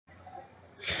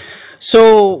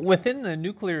So within the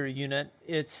nuclear unit,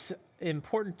 it's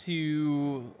important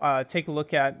to take a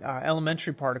look at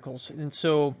elementary particles. And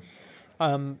so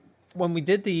um, when we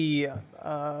did the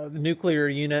nuclear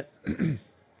unit,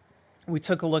 we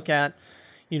took a look at,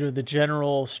 the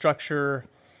general structure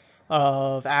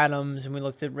of atoms, and we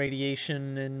looked at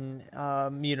radiation and,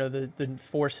 the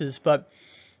forces. But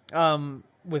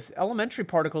with elementary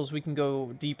particles, we can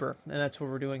go deeper, and that's what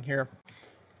we're doing here.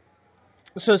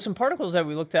 So some particles that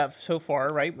we looked at so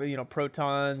far, right?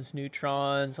 Protons,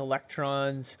 neutrons,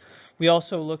 electrons. We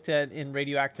also looked at in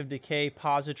radioactive decay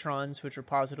positrons, which are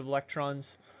positive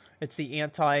electrons. It's the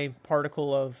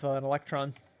anti-particle of an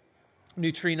electron.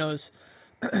 Neutrinos,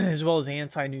 as well as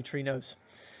anti-neutrinos.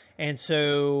 And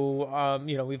so,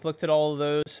 we've looked at all of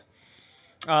those.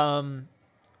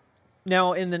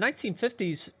 Now, in the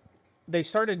 1950s, they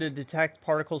started to detect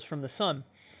particles from the sun,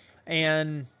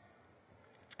 and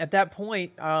at that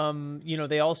point,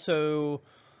 they also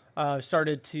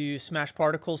started to smash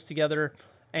particles together,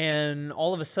 and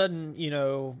all of a sudden,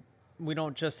 we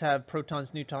don't just have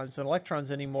protons, neutrons, and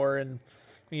electrons anymore, and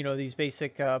these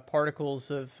basic particles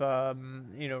of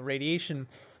radiation,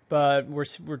 but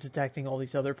we're detecting all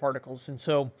these other particles. And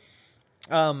so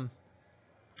the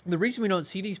reason we don't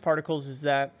see these particles is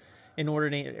that in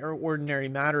ordinary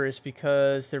matter is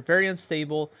because they're very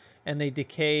unstable and they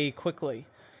decay quickly.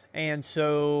 And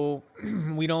so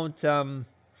we don't,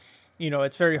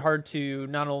 it's very hard to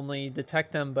not only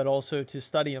detect them, but also to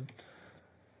study them.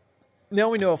 Now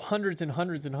we know of hundreds and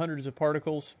hundreds and hundreds of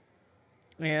particles,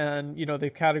 and,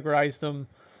 they've categorized them,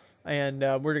 and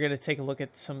we're going to take a look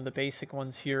at some of the basic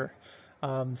ones here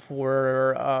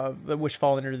which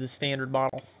fall under the standard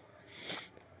model.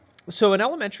 So an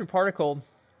elementary particle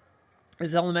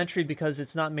is elementary because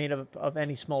it's not made of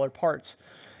any smaller parts.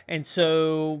 And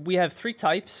so we have three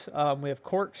types. We have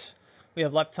quarks, we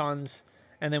have leptons,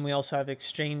 and then we also have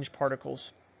exchange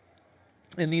particles.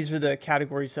 And these are the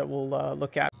categories that we'll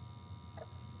look at.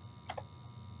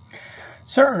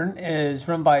 CERN is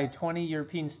run by 20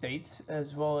 European states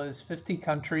as well as 50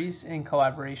 countries in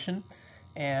collaboration.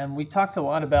 And we talked a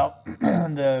lot about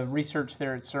the research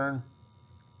there at CERN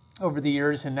over the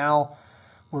years, and now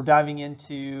we're diving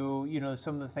into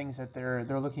some of the things that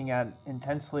they're looking at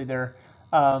intensely there.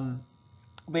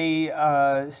 They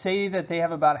say that they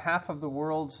have about half of the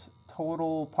world's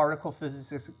total particle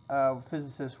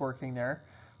physicists working there,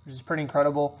 which is pretty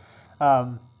incredible.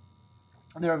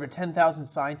 There are over 10,000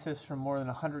 scientists from more than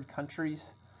 100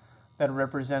 countries that are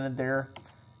represented there,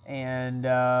 and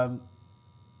yeah,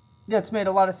 it's made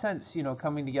a lot of sense,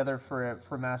 coming together for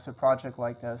a massive project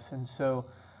like this. And so,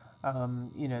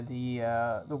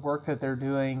 the work that they're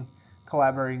doing,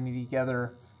 collaborating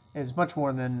together, is much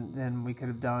more than we could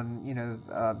have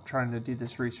done, trying to do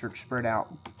this research spread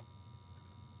out.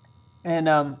 And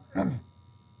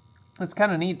it's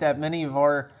kind of neat that many of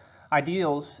our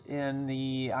ideals in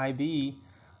the IB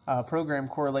program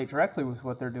correlate directly with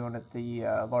what they're doing at the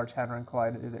Large Hadron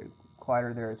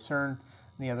Collider there at CERN and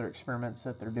the other experiments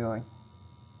that they're doing.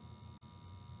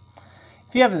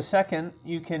 If you have a second,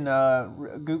 you can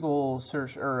Google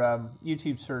search or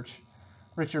YouTube search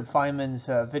Richard Feynman's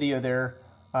video there.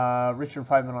 Richard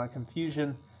Feynman on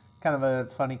confusion. Kind of a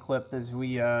funny clip as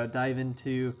we dive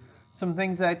into some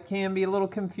things that can be a little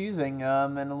confusing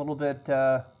and a little bit,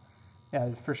 yeah,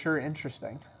 for sure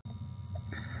interesting.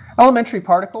 Elementary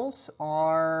particles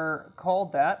are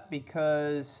called that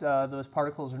because those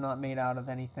particles are not made out of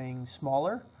anything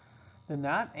smaller than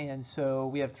that. And so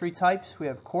we have three types. We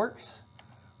have quarks,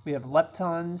 we have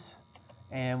leptons,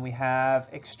 and we have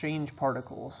exchange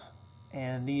particles.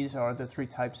 And these are the three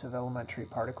types of elementary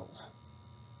particles.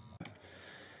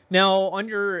 Now, on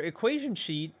your equation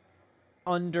sheet,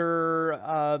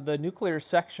 under the nuclear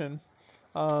section,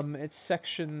 it's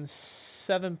section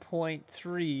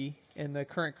 7.3 in the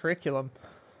current curriculum.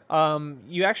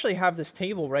 You actually have this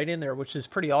table right in there, which is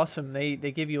pretty awesome. They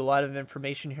give you a lot of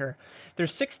information here.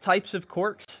 There's 6 types of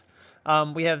quarks.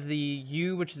 We have the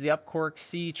U, which is the up quark,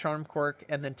 C, charm quark,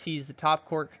 and then T is the top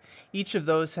quark. Each of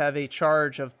those have a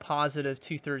charge of positive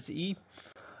 2/3 E.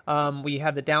 We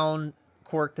have the down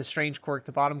quark, the strange quark,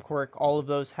 the bottom quark. All of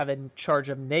those have a charge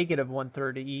of negative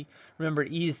 1/3 E. Remember,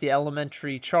 E is the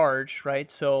elementary charge,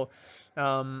 right? So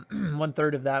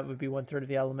 1/3 of that would be 1/3 of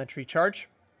the elementary charge.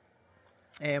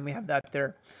 And we have that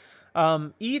there.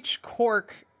 Each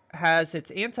quark has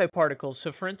its antiparticles.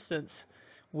 So for instance,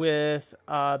 with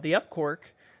the up quark,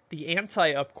 the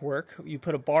anti-up quark, you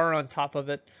put a bar on top of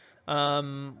it,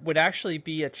 would actually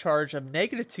be a charge of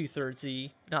negative 2/3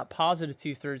 E, not positive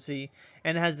 2/3 E,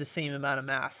 and has the same amount of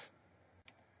mass.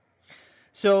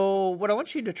 So what I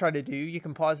want you to try to do, you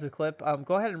can pause the clip,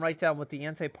 go ahead and write down what the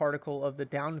antiparticle of the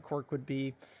down quark would be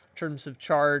in terms of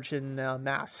charge and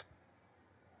mass.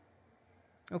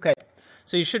 Okay,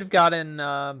 so you should have gotten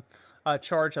a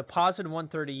charge of positive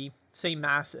 130, same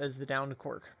mass as the down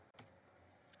quark.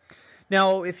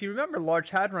 Now, if you remember Large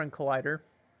Hadron Collider,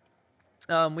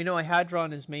 we know a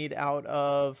hadron is made out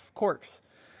of quarks.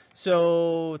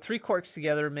 So 3 quarks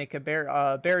together make a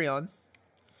baryon,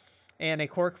 and a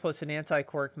quark plus an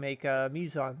antiquark make a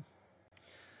meson.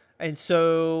 And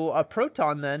so a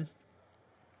proton then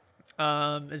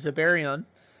is a baryon,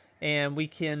 and we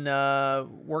can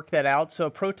work that out. So a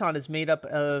proton is made up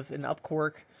of an up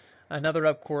quark, another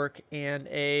up quark, and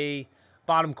a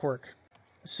bottom quark.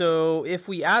 So if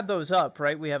we add those up,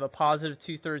 right, we have a positive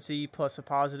 2/3 E plus a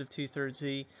positive 2/3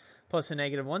 E plus a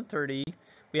negative 1/3 E.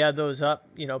 We add those up,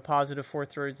 you know, positive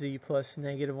 4/3 E plus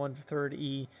negative 1/3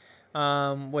 E,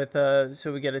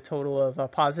 so we get a total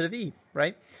of positive E,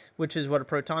 right, which is what a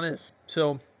proton is.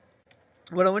 So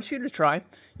what I want you to try,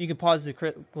 you can pause the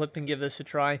clip and give this a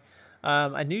try.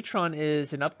 A neutron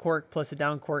is an up quark plus a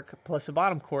down quark plus a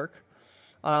bottom quark.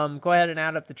 Go ahead and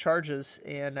add up the charges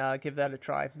and give that a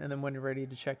try. And then when you're ready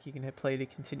to check, you can hit play to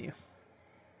continue.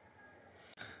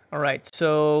 All right,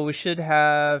 so we should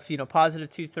have, you know, positive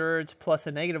 2/3 plus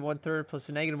a negative 1/3 plus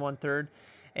a negative 1/3,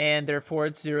 and therefore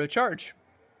it's 0 charge.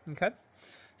 Okay,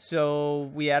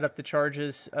 so we add up the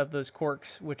charges of those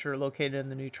quarks, which are located in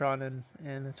the neutron,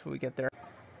 and that's what we get there.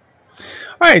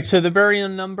 All right, so the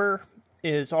baryon number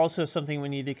is also something we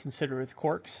need to consider with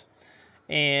quarks.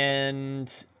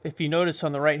 And if you notice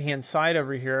on the right hand side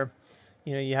over here,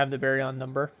 you know, you have the baryon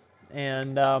number,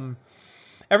 and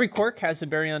every quark has a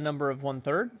baryon number of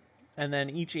 1/3, and then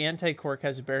each antiquark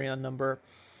has a baryon number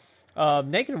of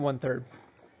negative 1/3.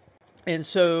 And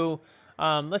so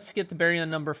let's get the baryon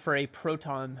number for a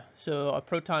proton. So a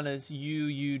proton is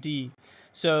UUD.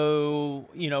 So,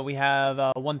 you know, we have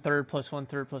 1/3 plus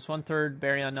 1/3 plus 1/3,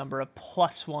 baryon number of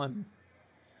 +1.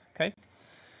 Okay.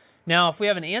 Now, if we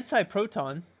have an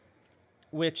antiproton,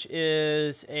 which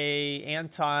is a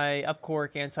anti-up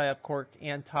quark, anti-up quark,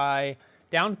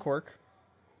 anti-down quark,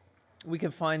 we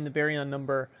can find the baryon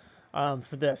number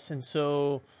for this. And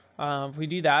so if we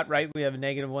do that, right, we have a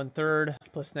negative 1/3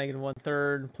 plus negative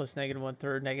 1/3 plus negative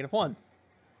 1/3, negative 1.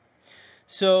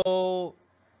 So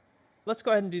let's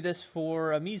go ahead and do this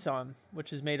for a meson,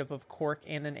 which is made up of quark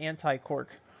and an antiquark.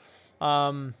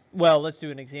 Well, let's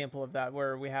do an example of that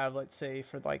where we have, let's say,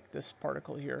 for like this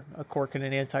particle here, a quark and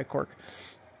an antiquark.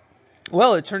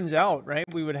 Well, it turns out, right,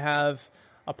 we would have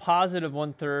a positive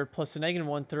 1/3 plus a negative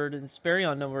 1/3, and its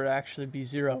baryon number would actually be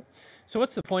 0. So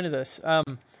what's the point of this?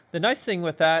 The nice thing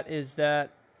with that is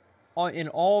that in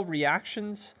all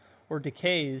reactions or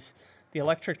decays, the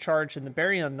electric charge and the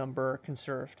baryon number are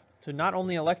conserved. So not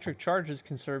only electric charge is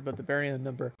conserved, but the baryon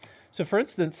number. So for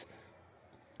instance,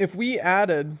 if we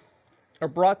added or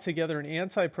brought together an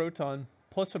antiproton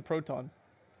plus a proton,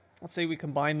 let's say we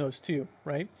combine those two,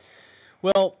 right?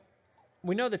 Well,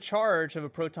 we know the charge of a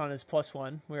proton is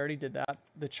 +1. We already did that.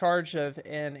 The charge of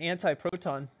an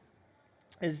antiproton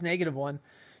is -1.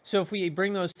 So if we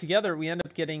bring those together, we end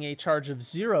up getting a charge of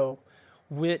 0,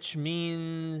 which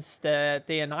means that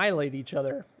they annihilate each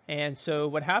other. And so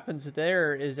what happens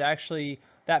there is actually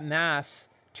that mass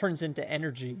turns into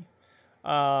energy.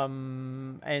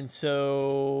 And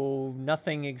so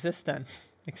nothing exists then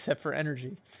except for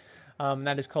energy.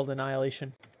 That is called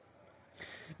annihilation.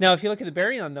 Now, if you look at the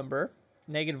baryon number,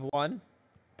 -1,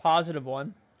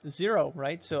 +1, 0,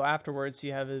 right? So afterwards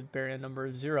you have a baryon number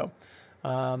of 0.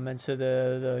 And so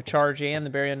the charge and the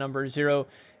baryon number is 0.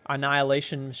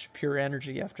 Annihilation is pure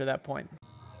energy after that point.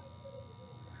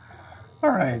 All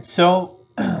right, so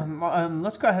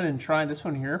let's go ahead and try this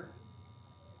one here.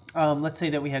 Let's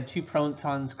say that we had 2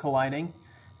 protons colliding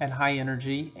at high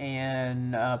energy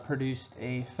and produced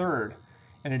a third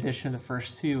in addition to the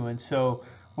first 2. And so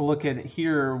we'll look at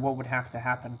here what would have to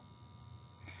happen.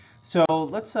 So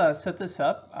let's set this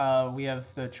up. We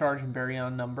have the charge and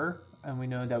baryon number, and we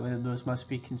know that those must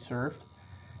be conserved.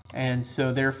 And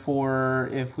so therefore,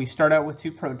 if we start out with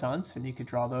 2 protons, and you could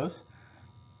draw those,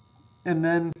 and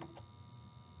then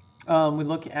we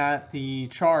look at the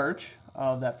charge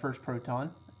of that first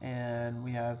proton, and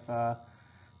we have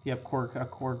the up quark,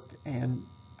 and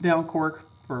down quark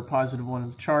for a +1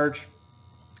 of charge,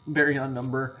 baryon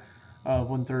number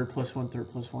 1/3 plus 1/3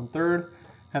 plus 1/3.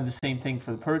 Have the same thing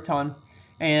for the proton.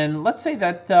 And let's say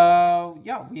that,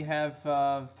 yeah, we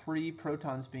have 3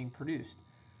 protons being produced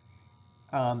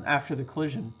after the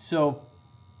collision. So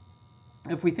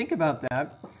if we think about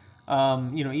that,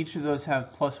 you know, each of those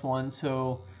have +1.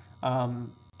 So,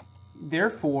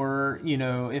 therefore,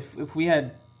 if we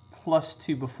had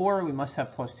 +2 before, we must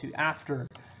have +2 after.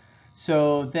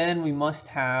 So then we must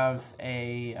have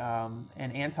an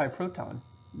antiproton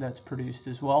that's produced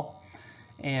as well,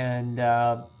 and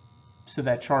so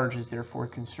that charge is therefore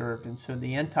conserved. And so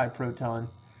the antiproton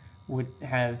would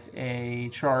have a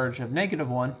charge of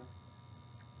 -1,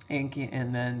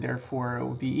 and then therefore it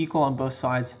would be equal on both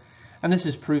sides. And this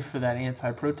is proof for that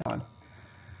antiproton.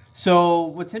 So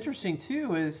what's interesting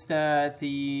too is that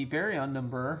the baryon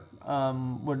number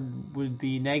would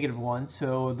be -1,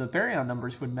 so the baryon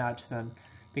numbers would match then,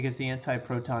 because the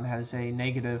antiproton has a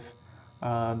negative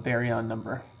baryon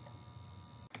number.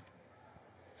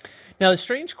 Now the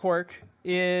strange quark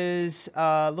is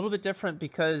a little bit different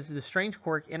because the strange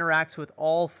quark interacts with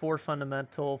all 4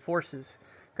 fundamental forces: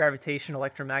 gravitation,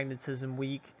 electromagnetism,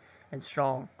 weak, and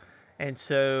strong. And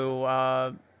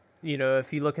so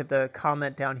if you look at the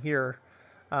comment down here,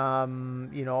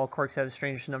 all quarks have the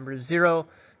strangest number of 0.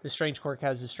 The strange quark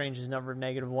has the strangest number of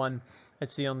 -1.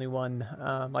 It's the only one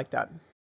like that.